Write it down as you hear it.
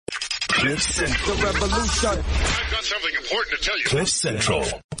Cliff Central. The revolution. I've got something important to tell you.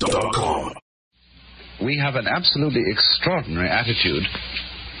 CliffCentral.com. We have an absolutely extraordinary attitude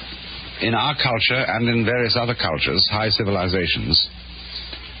in our culture and in various other cultures, high civilizations,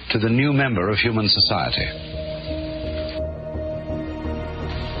 to the new member of human society.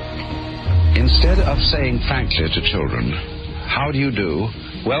 Instead of saying frankly to children, how do you do,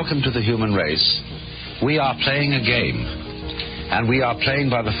 welcome to the human race, we are playing a game, and we are playing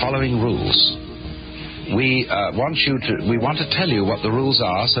by the following rules. We want to tell you what the rules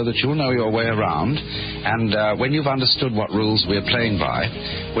are so that you'll know your way around, and when you've understood what rules we're playing by,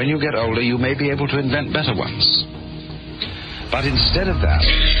 when you get older you may be able to invent better ones. But instead of that,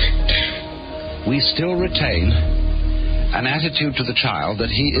 we still retain an attitude to the child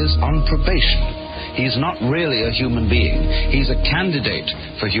that he is on probation. He's not really a human being. He's a candidate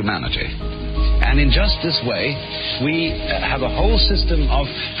for humanity. And in just this way, we have a whole system of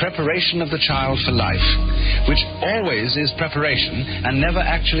preparation of the child for life, which always is preparation and never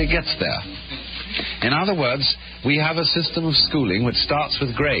actually gets there. In other words, we have a system of schooling which starts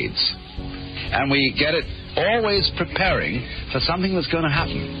with grades, and we get it always preparing for something that's going to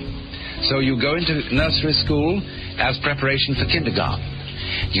happen. So you go into nursery school as preparation for kindergarten.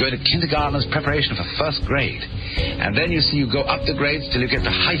 You go to kindergarten as preparation for first grade. And then you go up the grades till you get to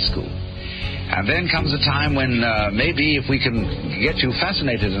high school. And then comes a time when maybe if we can get you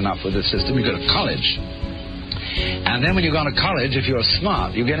fascinated enough with the system, you go to college. And then when you go to college, if you're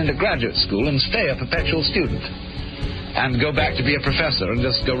smart, you get into graduate school and stay a perpetual student. And go back to be a professor and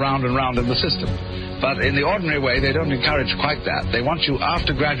just go round and round in the system. But in the ordinary way, they don't encourage quite that. They want you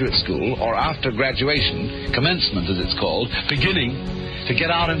after graduate school or after graduation, commencement as it's called, beginning, to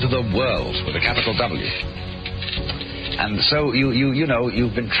get out into the world with a capital W. And so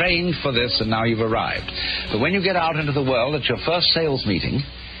you've been trained for this and now you've arrived. But when you get out into the world at your first sales meeting,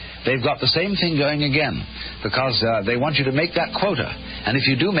 they've got the same thing going again, because they want you to make that quota. And if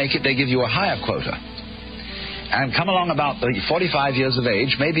you do make it, they give you a higher quota. And come along about 45 years of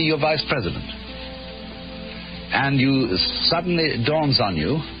age, maybe you're vice president. And suddenly it dawns on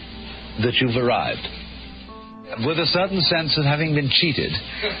you that you've arrived. With a certain sense of having been cheated,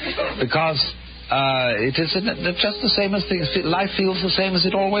 because it is just the same as things. Life feels the same as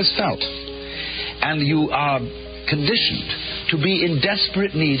it always felt. And you are conditioned to be in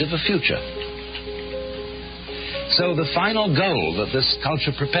desperate need of a future. So the final goal that this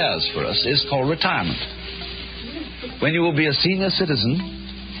culture prepares for us is called retirement. When you will be a senior citizen,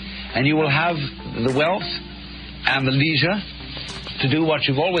 and you will have the wealth and the leisure to do what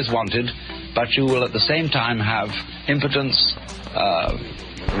you've always wanted, but you will at the same time have impotence,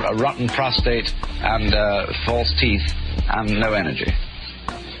 a rotten prostate, and false teeth, and no energy.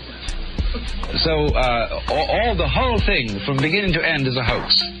 So the whole thing, from beginning to end, is a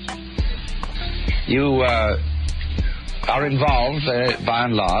hoax. You are involved, by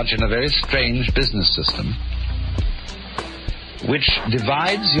and large, in a very strange business system, which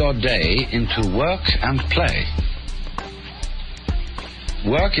divides your day into work and play.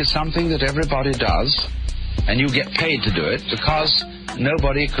 Work is something that everybody does, and you get paid to do it because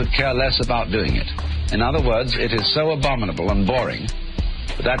nobody could care less about doing it. In other words, it is so abominable and boring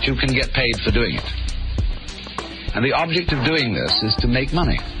that you can get paid for doing it. And the object of doing this is to make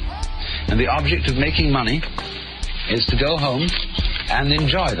money. And the object of making money is to go home and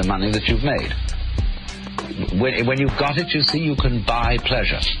enjoy the money that you've made. When you've got it, you see, you can buy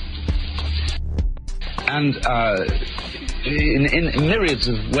pleasure. And in myriads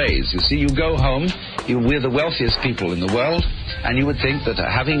of ways, you see, you go home, we're the wealthiest people in the world, and you would think that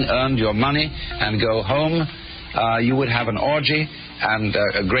having earned your money and go home, you would have an orgy and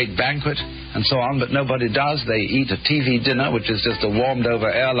a great banquet and so on, but nobody does. They eat a TV dinner, which is just a warmed-over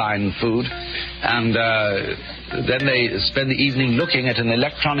airline food, and then they spend the evening looking at an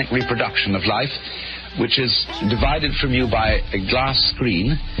electronic reproduction of life, which is divided from you by a glass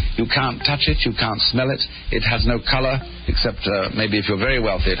screen. You can't touch it, you can't smell it, it has no color, except maybe if you're very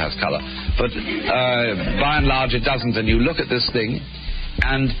wealthy it has color. But by and large it doesn't, and you look at this thing,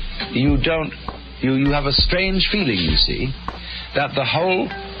 and you have a strange feeling, you see, that the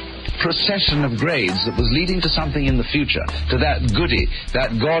whole procession of grades that was leading to something in the future, to that goody,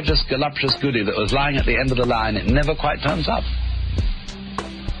 that gorgeous, voluptuous goody that was lying at the end of the line, it never quite turns up.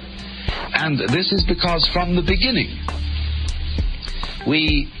 And this is because from the beginning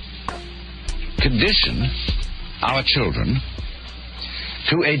we condition our children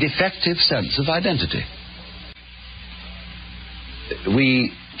to a defective sense of identity.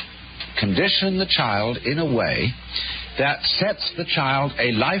 We condition the child in a way that sets the child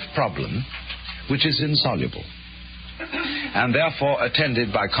a life problem which is insoluble. and therefore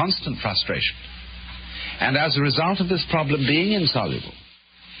attended by constant frustration. And as a result of this problem being insoluble,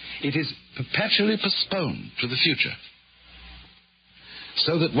 it is perpetually postponed to the future.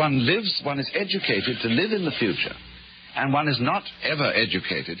 So that one is educated to live in the future, and one is not ever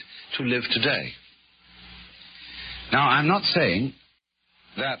educated to live today. Now, I'm not saying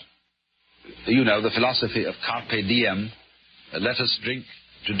that, the philosophy of carpe diem, let us drink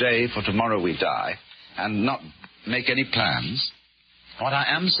today for tomorrow we die, and not make any plans. What I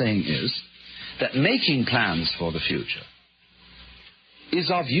am saying is that making plans for the future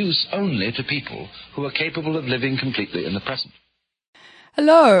is of use only to people who are capable of living completely in the present.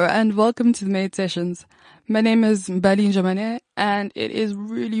 Hello and welcome to the Made Sessions. My name is Mbali Njamane and it is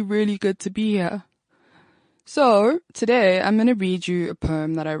really, really good to be here. So today I'm going to read you a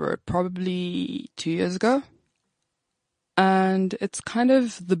poem that I wrote probably 2 years ago. And it's kind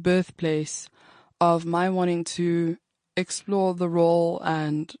of the birthplace of my wanting to explore the role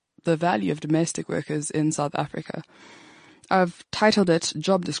and the value of domestic workers in South Africa. I've titled it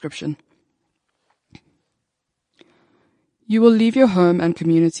Job Description. You will leave your home and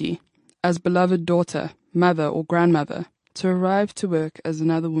community as beloved daughter, mother or grandmother to arrive to work as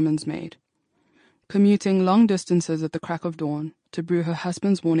another woman's maid, commuting long distances at the crack of dawn to brew her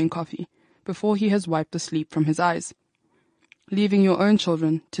husband's morning coffee before he has wiped the sleep from his eyes, leaving your own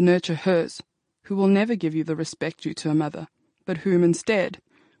children to nurture hers, who will never give you the respect due to a mother, but whom instead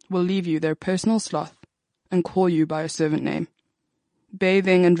will leave you their personal sloth and call you by a servant name,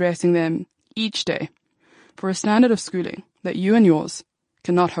 bathing and dressing them each day for a standard of schooling that you and yours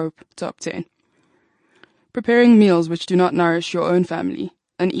cannot hope to obtain, preparing meals which do not nourish your own family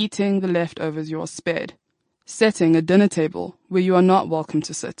and eating the leftovers you are spared, setting a dinner table where you are not welcome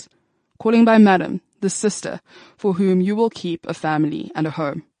to sit, calling by madam the sister for whom you will keep a family and a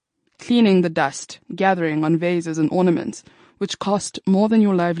home, cleaning the dust, gathering on vases and ornaments which cost more than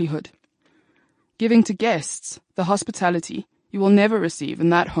your livelihood, giving to guests the hospitality you will never receive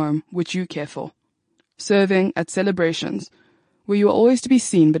in that home which you care for, serving at celebrations where you are always to be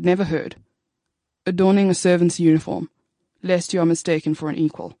seen but never heard, adorning a servant's uniform, lest you are mistaken for an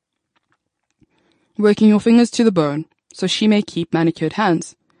equal, working your fingers to the bone so she may keep manicured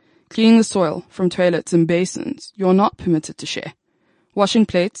hands, cleaning the soil from toilets and basins you are not permitted to share, washing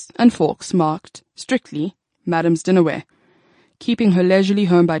plates and forks marked strictly madam's dinnerware, keeping her leisurely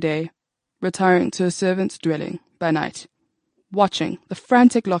home by day, retiring to a servant's dwelling by night, watching the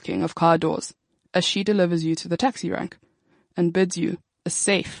frantic locking of car doors as she delivers you to the taxi rank and bids you a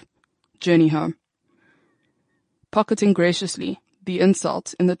safe journey home, pocketing graciously the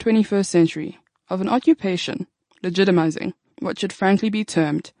insult in the 21st century of an occupation legitimizing what should frankly be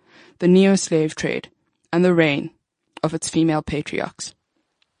termed the neo-slave trade and the reign of its female patriarchs.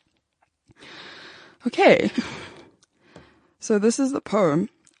 Okay, so this is the poem,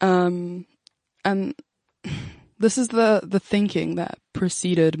 and this is the thinking that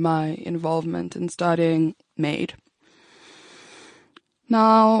preceded my involvement in starting Made.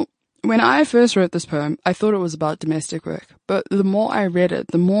 Now, when I first wrote this poem, I thought it was about domestic work, but the more I read it,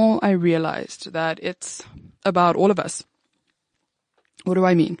 the more I realized that it's about all of us. What do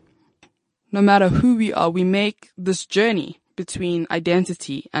I mean? No matter who we are, we make this journey between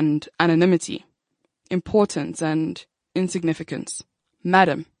identity and anonymity, importance and insignificance,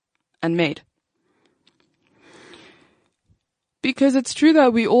 madam and maid. Because it's true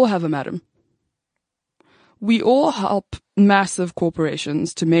that we all have a madam. We all help massive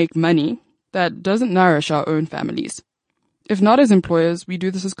corporations to make money that doesn't nourish our own families. If not as employers, we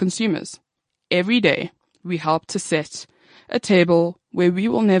do this as consumers. Every day, we help to set a table where we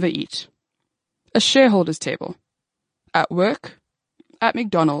will never eat. A shareholders table. At work, at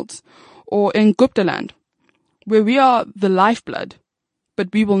McDonald's, or in Guptaland, where we are the lifeblood,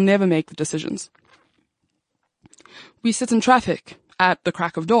 but we will never make the decisions. We sit in traffic at the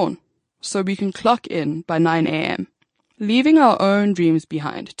crack of dawn, so we can clock in by 9 a.m., leaving our own dreams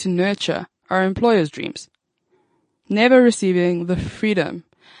behind to nurture our employers' dreams, never receiving the freedom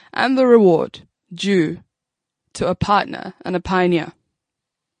and the reward due to a partner and a pioneer.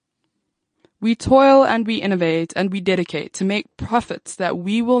 We toil and we innovate and we dedicate to make profits that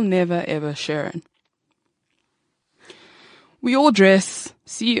we will never ever share in. We all dress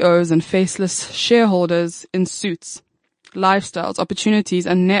CEOs and faceless shareholders in suits, lifestyles, opportunities,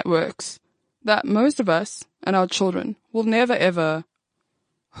 and networks that most of us and our children will never ever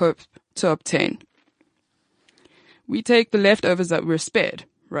hope to obtain. We take the leftovers that we're spared,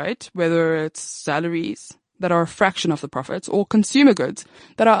 right? Whether it's salaries that are a fraction of the profits or consumer goods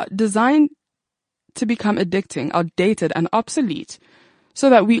that are designed to become addicting, outdated, and obsolete so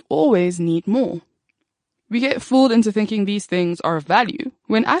that we always need more. We get fooled into thinking these things are of value,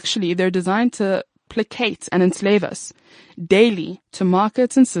 when actually they're designed to placate and enslave us daily to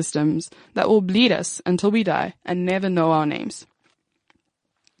markets and systems that will bleed us until we die and never know our names.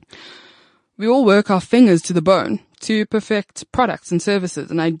 We all work our fingers to the bone to perfect products and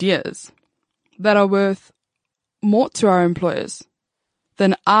services and ideas that are worth more to our employers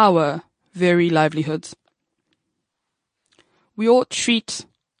than our very livelihoods. We all treat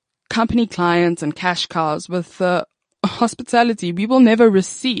company clients and cash cows with the hospitality we will never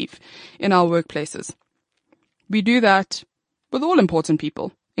receive in our workplaces. We do that with all important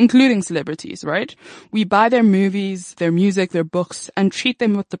people, including celebrities, right? We buy their movies, their music, their books, and treat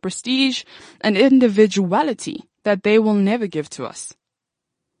them with the prestige and individuality that they will never give to us.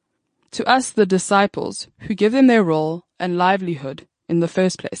 To us, the disciples who give them their role and livelihood in the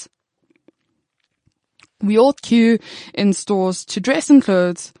first place. We all queue in stores to dress in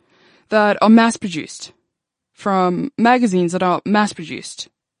clothes that are mass-produced, from magazines that are mass-produced,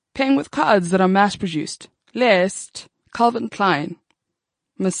 paying with cards that are mass-produced, lest Calvin Klein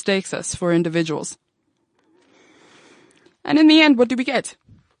mistakes us for individuals. And in the end, what do we get?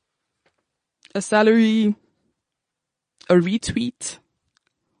 A salary, a retweet,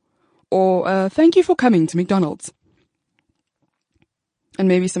 or thank you for coming to McDonald's. And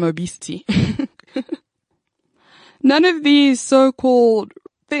maybe some obesity. None of these so-called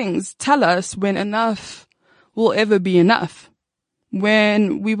things tell us when enough will ever be enough.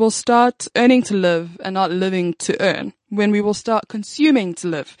 When we will start earning to live and not living to earn. When we will start consuming to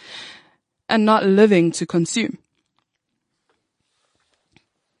live and not living to consume.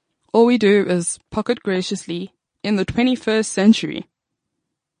 All we do is pocket graciously in the 21st century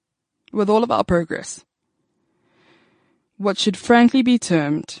with all of our progress what should frankly be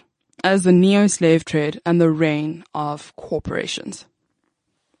termed as the neo-slave trade and the reign of corporations.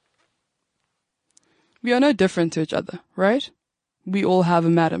 We are no different to each other, right? We all have a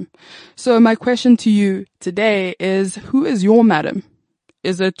madam. So my question to you today is, who is your madam?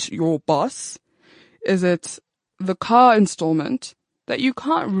 Is it your boss? Is it the car installment that you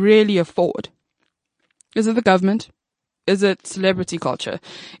can't really afford? Is it the government? Is it celebrity culture?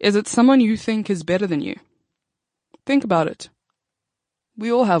 Is it someone you think is better than you? Think about it.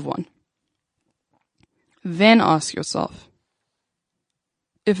 We all have one. Then ask yourself,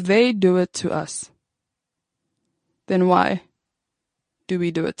 if they do it to us, then why do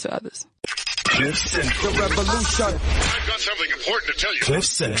we do it to others? The revolution. I've got something important to tell you.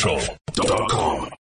 CliffCentral.com